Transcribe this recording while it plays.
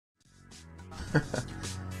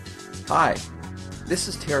Hi, this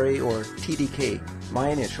is Terry, or TDK, my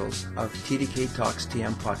initials, of TDKtalks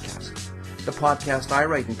TM podcast, the podcast I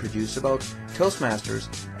write and produce about Toastmasters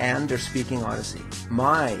and their speaking odyssey,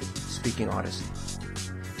 my speaking odyssey.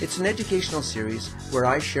 It's an educational series where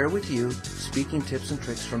I share with you speaking tips and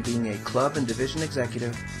tricks from being a club and division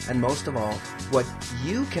executive, and most of all, what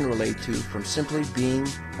you can relate to from simply being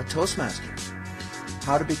a Toastmaster.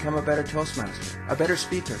 How to become a better Toastmaster, a better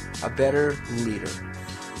speaker, a better leader.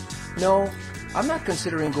 No, I'm not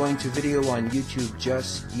considering going to video on YouTube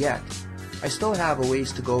just yet. I still have a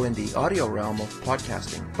ways to go in the audio realm of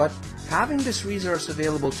podcasting, but having this resource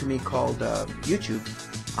available to me called YouTube,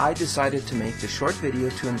 I decided to make the short video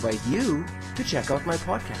to invite you to check out my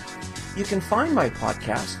podcast. You can find my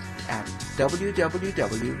podcast at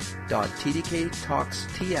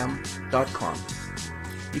www.tdktalkstm.com.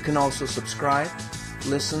 You can also subscribe,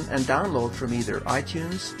 listen, and download from either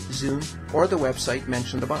iTunes, Zune, or the website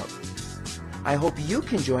mentioned above. I hope you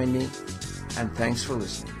can join me, and thanks for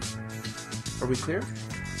listening. Are we clear?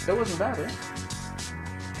 That wasn't bad, eh?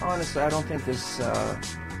 Honestly, I don't think this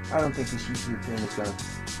YouTube thing is gonna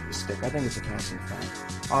stick. I think it's a passing fad.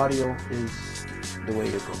 Audio is the way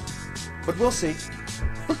to go. But we'll see.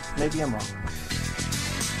 Maybe I'm wrong.